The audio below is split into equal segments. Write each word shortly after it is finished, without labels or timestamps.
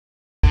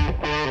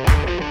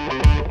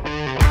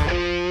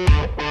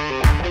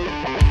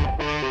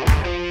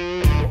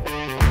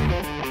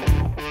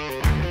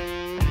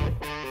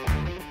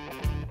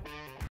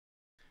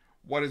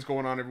What is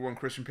going on, everyone?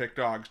 Chris from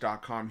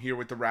Pickdawgz.com here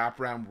with the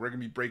Wraparound. We're going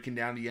to be breaking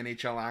down the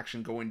NHL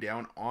action going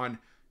down on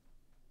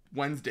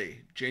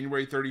Wednesday,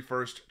 January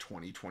 31st,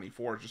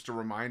 2024. Just a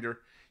reminder,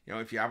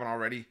 if you haven't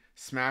already,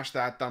 smash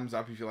that thumbs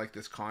up if you like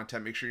this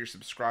content. Make sure you're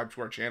subscribed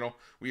to our channel.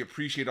 We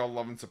appreciate all the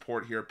love and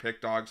support here at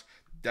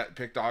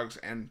Pickdawgz,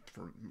 and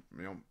for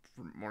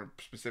more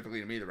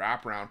specifically to me, the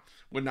Wraparound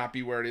would not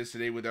be where it is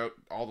today without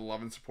all the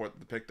love and support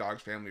that the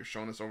Pickdawgz family have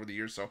shown us over the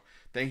years. So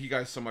thank you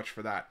guys so much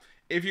for that.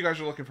 If you guys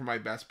are looking for my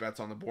best bets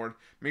on the board,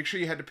 make sure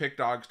you head to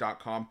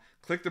Pickdawgz.com,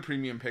 click the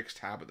Premium Picks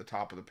tab at the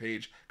top of the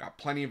page. Got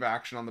plenty of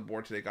action on the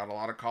board today. Got a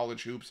lot of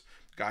college hoops.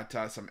 Got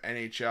some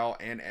NHL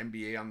and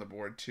NBA on the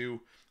board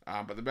too.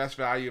 But the best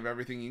value of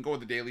everything, you can go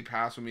with the daily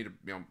pass with me to,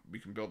 we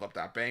can build up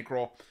that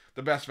bankroll.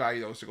 The best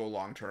value though is to go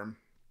long term.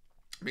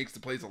 Makes the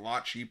plays a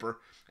lot cheaper.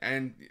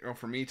 And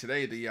for me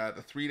today, the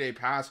 3-day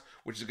pass,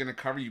 which is going to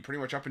cover you pretty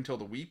much up until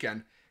the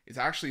weekend, is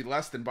actually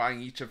less than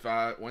buying each of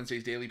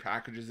Wednesday's daily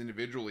packages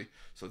individually.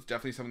 So it's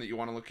definitely something that you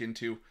want to look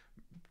into.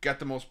 Get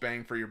the most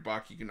bang for your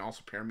buck. You can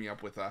also pair me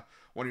up with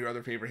one of your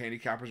other favorite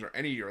handicappers or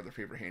any of your other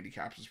favorite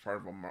handicaps as part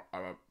of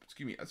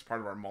as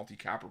part of our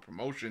multi-capper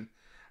promotion.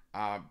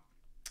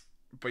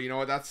 But you know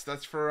what?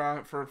 That's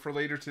for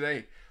later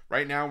today.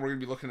 Right now, we're going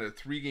to be looking at a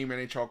 3-game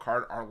NHL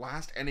card, our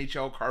last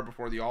NHL card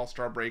before the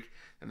All-Star break,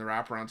 and the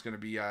Wraparound's going to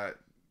be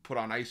put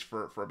on ice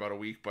for about a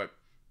week, but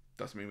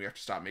doesn't mean we have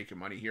to stop making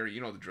money here.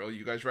 You know the drill.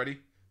 You guys ready?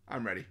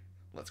 I'm ready.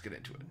 Let's get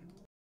into it.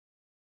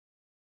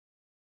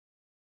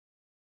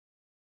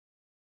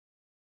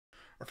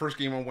 Our first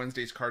game on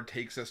Wednesday's card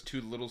takes us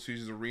to the Little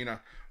Caesars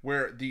Arena,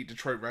 where the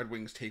Detroit Red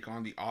Wings take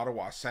on the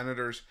Ottawa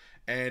Senators.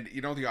 And,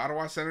 the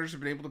Ottawa Senators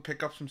have been able to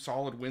pick up some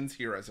solid wins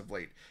here as of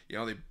late.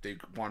 They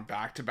won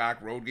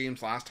back-to-back road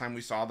games last time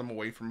we saw them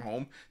away from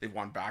home. They've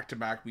won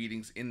back-to-back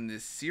meetings in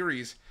this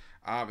series.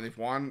 They've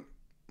won,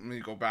 let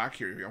me go back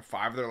here,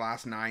 5 of their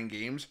last 9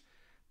 games.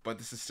 But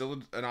this is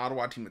still an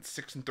Ottawa team that's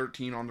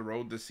 6-13 on the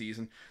road this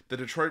season. The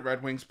Detroit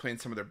Red Wings playing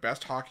some of their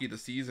best hockey of the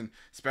season,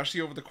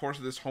 especially over the course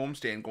of this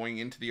homestand going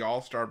into the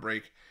All-Star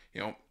break.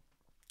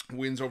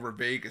 Wins over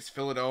Vegas,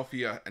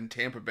 Philadelphia, and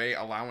Tampa Bay,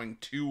 allowing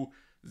 2,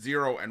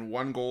 0, and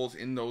 1 goals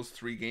in those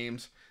 3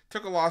 games.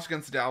 Took a loss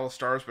against the Dallas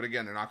Stars, but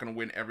again, they're not going to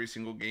win every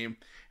single game.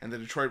 And the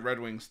Detroit Red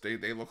Wings, they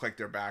look like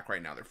they're back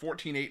right now. They're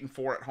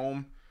 14-8-4 at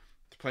home.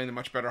 They're playing the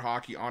much better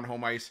hockey on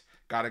home ice.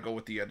 Got to go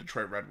with the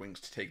Detroit Red Wings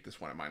to take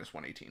this one at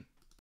 -118.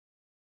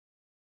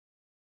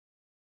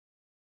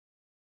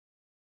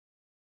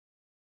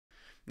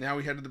 Now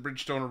we head to the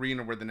Bridgestone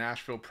Arena, where the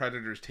Nashville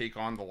Predators take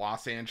on the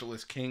Los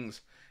Angeles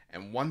Kings.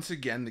 And once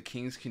again, the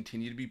Kings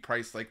continue to be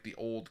priced like the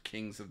old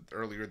Kings of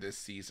earlier this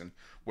season,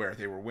 where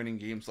they were winning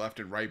games left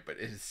and right, but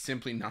it has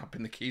simply not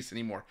been the case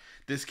anymore.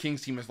 This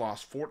Kings team has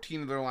lost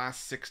 14 of their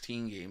last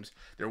 16 games.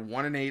 They're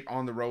 1-8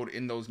 on the road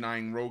in those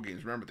 9 road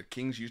games. Remember, the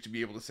Kings used to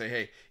be able to say,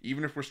 hey,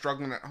 even if we're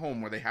struggling at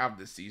home, where they have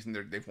this season,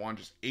 they've won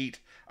just 8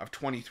 of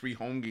 23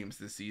 home games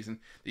this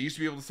season. They used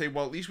to be able to say,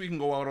 well, at least we can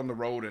go out on the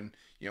road and,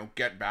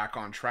 get back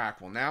on track.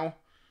 Well, now,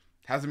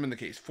 hasn't been the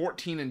case.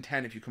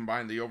 14-10 if you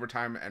combine the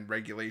overtime and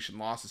regulation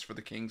losses for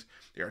the Kings.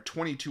 They are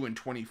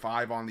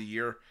 22-25 on the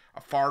year. A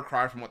far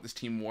cry from what this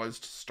team was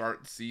to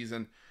start the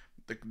season.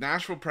 The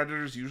Nashville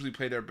Predators usually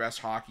play their best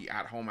hockey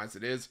at home as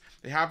it is.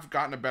 They have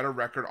gotten a better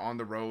record on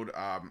the road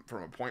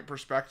from a point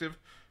perspective,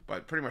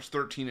 but pretty much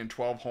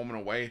 13-12 home and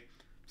away.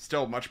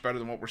 Still much better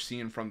than what we're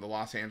seeing from the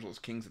Los Angeles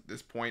Kings at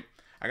this point.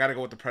 I got to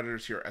go with the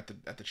Predators here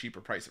at the cheaper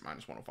price at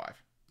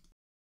 -105.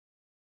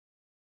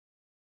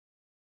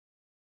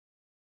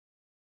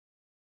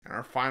 And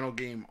our final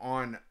game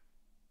on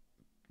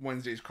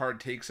Wednesday's card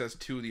takes us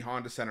to the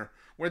Honda Center,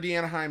 where the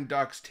Anaheim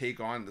Ducks take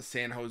on the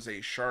San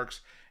Jose Sharks.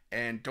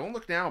 And don't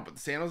look now, but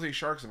the San Jose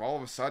Sharks have all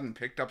of a sudden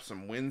picked up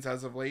some wins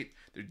as of late.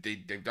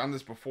 They've done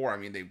this before. I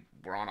mean, they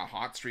were on a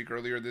hot streak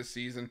earlier this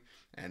season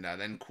and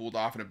then cooled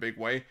off in a big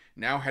way.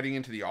 Now heading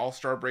into the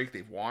All-Star break,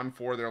 they've won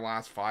 4 of their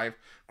last 5.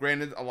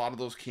 Granted, a lot of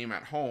those came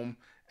at home,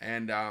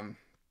 and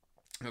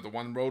the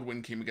one road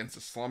win came against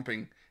a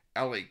slumping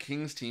LA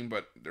Kings team,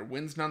 but their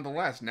wins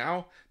nonetheless.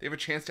 Now they have a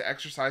chance to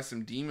exercise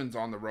some demons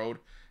on the road.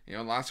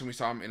 Last time we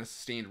saw them in a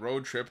sustained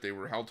road trip, they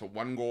were held to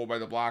 1 goal by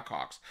the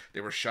Blackhawks.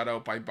 They were shut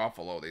out by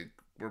Buffalo. They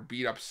were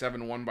beat up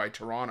 7-1 by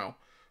Toronto.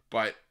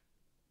 But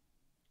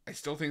I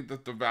still think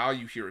that the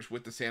value here is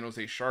with the San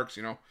Jose Sharks.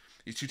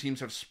 These two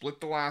teams have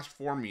split the last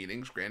 4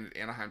 meetings. Granted,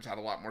 Anaheim's had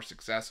a lot more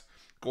success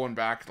going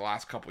back the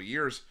last couple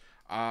years.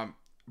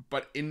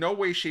 But in no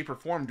way, shape, or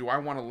form do I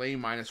want to lay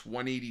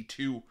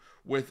 -182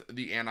 with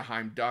the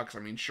Anaheim Ducks. I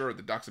mean, sure,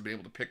 the Ducks have been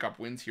able to pick up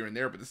wins here and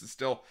there, but this is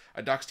still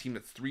a Ducks team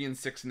that's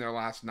 3-6 in their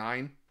last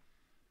 9.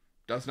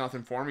 Does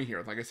nothing for me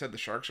here. Like I said, the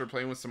Sharks are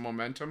playing with some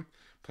momentum,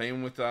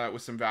 playing with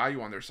some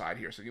value on their side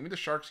here. So give me the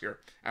Sharks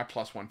here at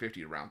 +150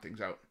 to round things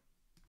out.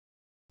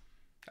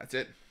 That's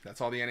it.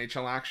 That's all the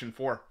NHL action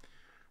for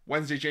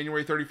Wednesday,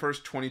 January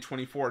 31st,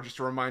 2024. Just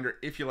a reminder,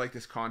 if you like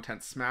this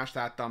content, smash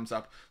that thumbs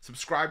up,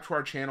 subscribe to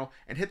our channel,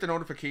 and hit the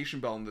notification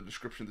bell in the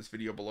description of this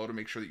video below to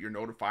make sure that you're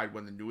notified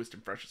when the newest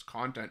and freshest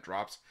content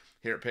drops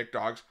here at Pick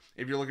Dawgz.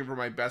 If you're looking for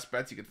my best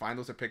bets, you can find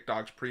those at Pick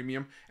Dawgz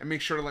Premium, and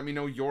make sure to let me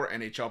know your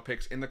NHL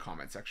picks in the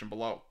comment section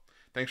below.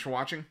 Thanks for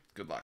watching. Good luck.